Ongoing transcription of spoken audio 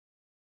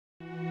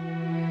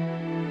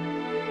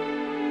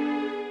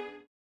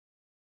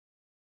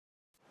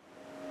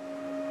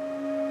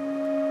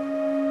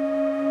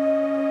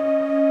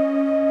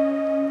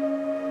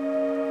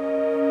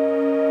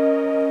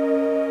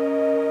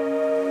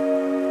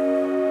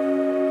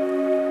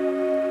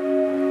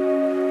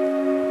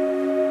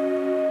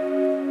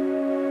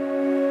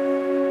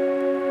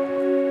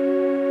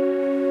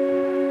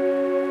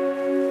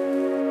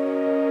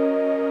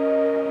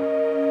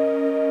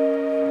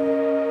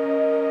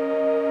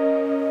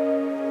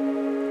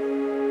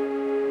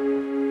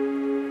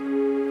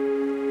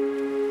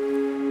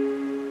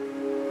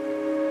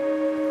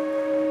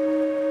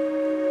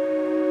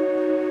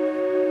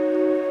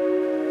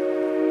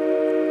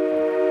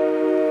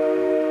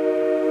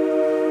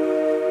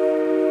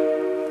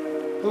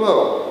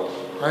Hello,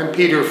 I'm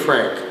Peter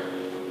Frank.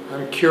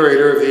 I'm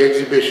curator of the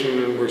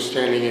exhibition we're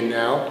standing in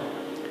now,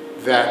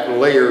 That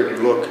Layered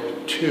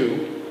Look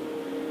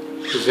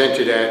 2,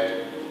 presented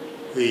at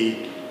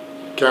the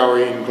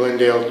gallery in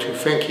Glendale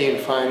Tufenkian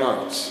Fine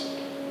Arts.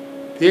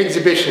 The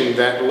exhibition,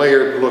 That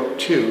Layered Look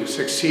 2,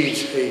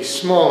 succeeds a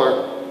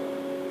smaller,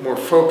 more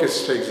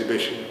focused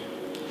exhibition,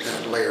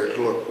 That Layered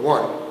Look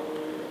 1,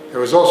 that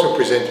was also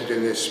presented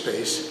in this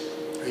space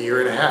a year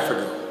and a half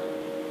ago.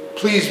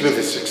 Pleased with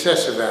the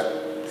success of that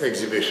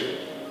exhibition,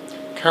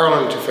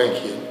 Carolyn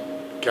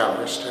Tufenkian,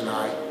 gallerist, and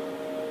I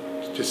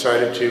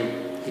decided to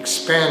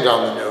expand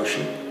on the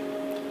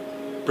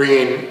notion, bring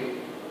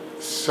in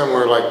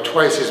somewhere like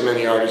twice as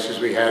many artists as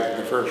we had in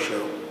the first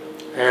show,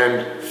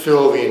 and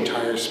fill the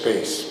entire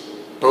space,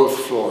 both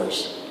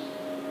floors,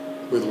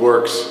 with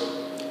works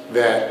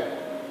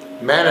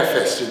that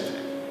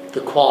manifested the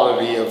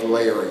quality of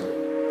layering.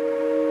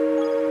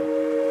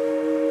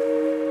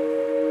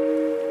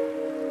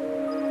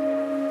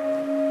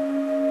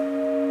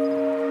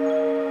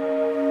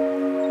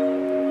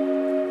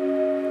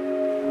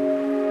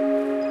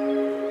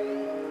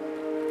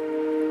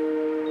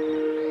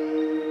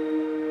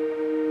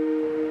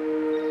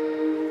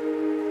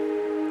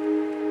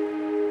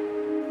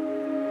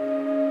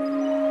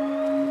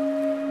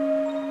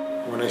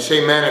 When I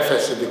say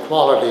manifested the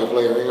quality of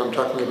layering, I'm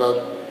talking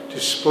about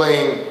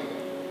displaying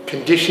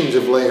conditions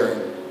of layering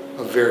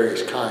of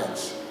various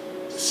kinds.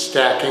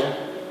 Stacking,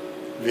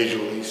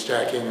 visually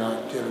stacking on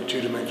a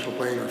two-dimensional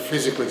plane, or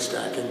physically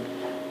stacking,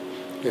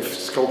 if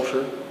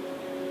sculpture.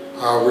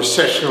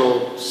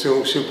 Recessional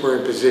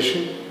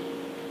superimposition,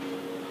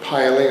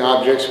 piling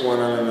objects one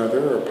on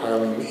another, or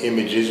piling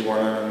images one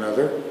on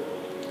another.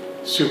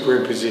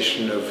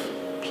 Superimposition of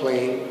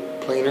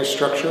planar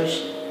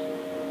structures,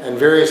 and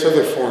various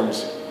other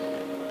forms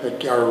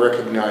that are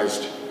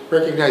recognized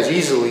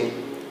easily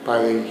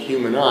by the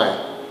human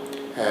eye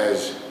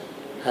as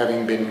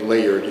having been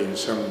layered in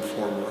some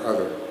form or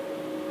other,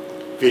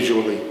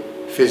 visually,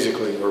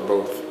 physically, or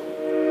both.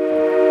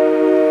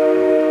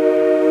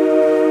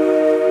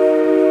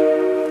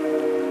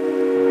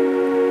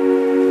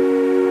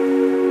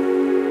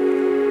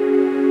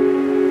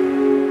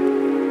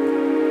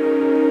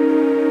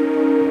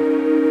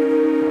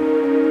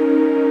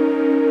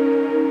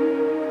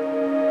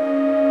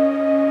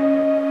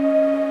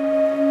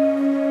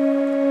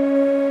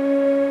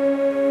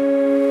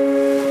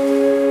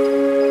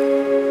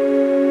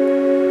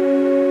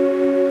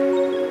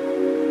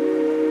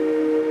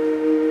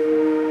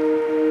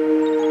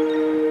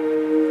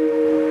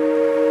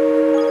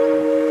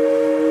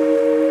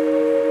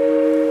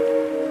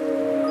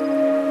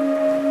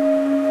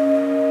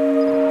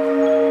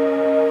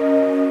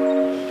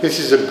 This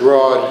is a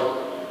broad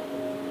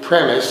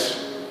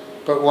premise,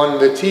 but one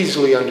that's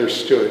easily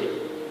understood.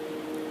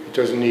 It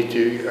doesn't need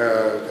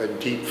a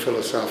deep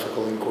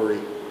philosophical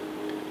inquiry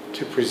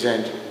to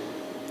present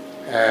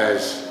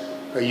as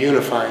a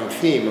unifying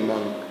theme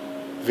among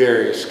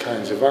various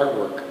kinds of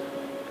artwork.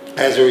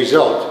 As a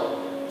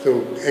result,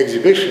 the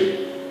exhibition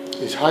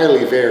is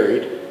highly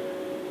varied,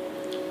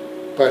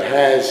 but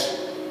has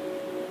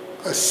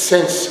a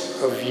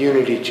sense of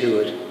unity to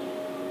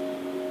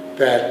it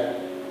that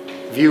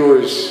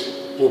viewers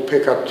will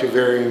pick up to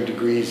varying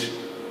degrees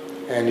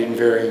and in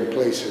varying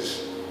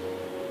places.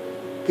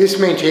 This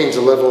maintains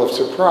a level of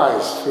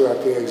surprise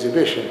throughout the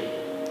exhibition,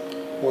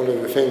 one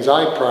of the things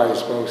I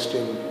prize most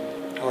in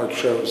art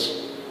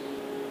shows.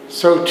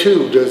 So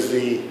too does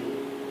the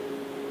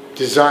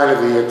design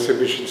of the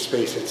exhibition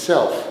space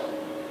itself,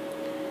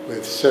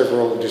 with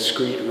several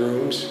discrete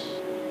rooms,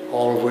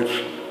 all of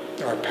which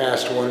are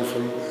passed one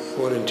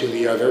into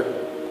the other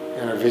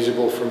and are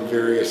visible from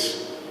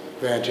various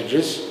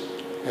vantages.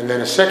 And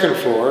then a second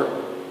floor,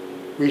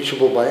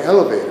 reachable by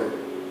elevator,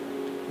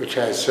 which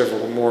has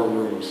several more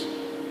rooms,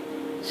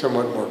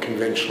 somewhat more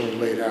conventionally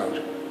laid out.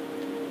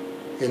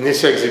 In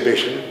this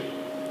exhibition,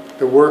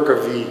 the work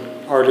of the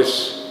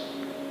artists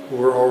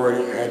who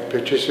had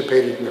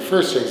participated in the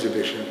first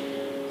exhibition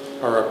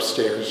are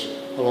upstairs,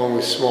 along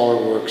with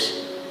smaller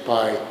works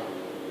by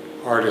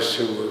artists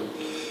who were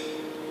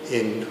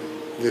in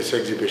this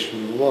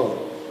exhibition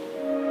alone.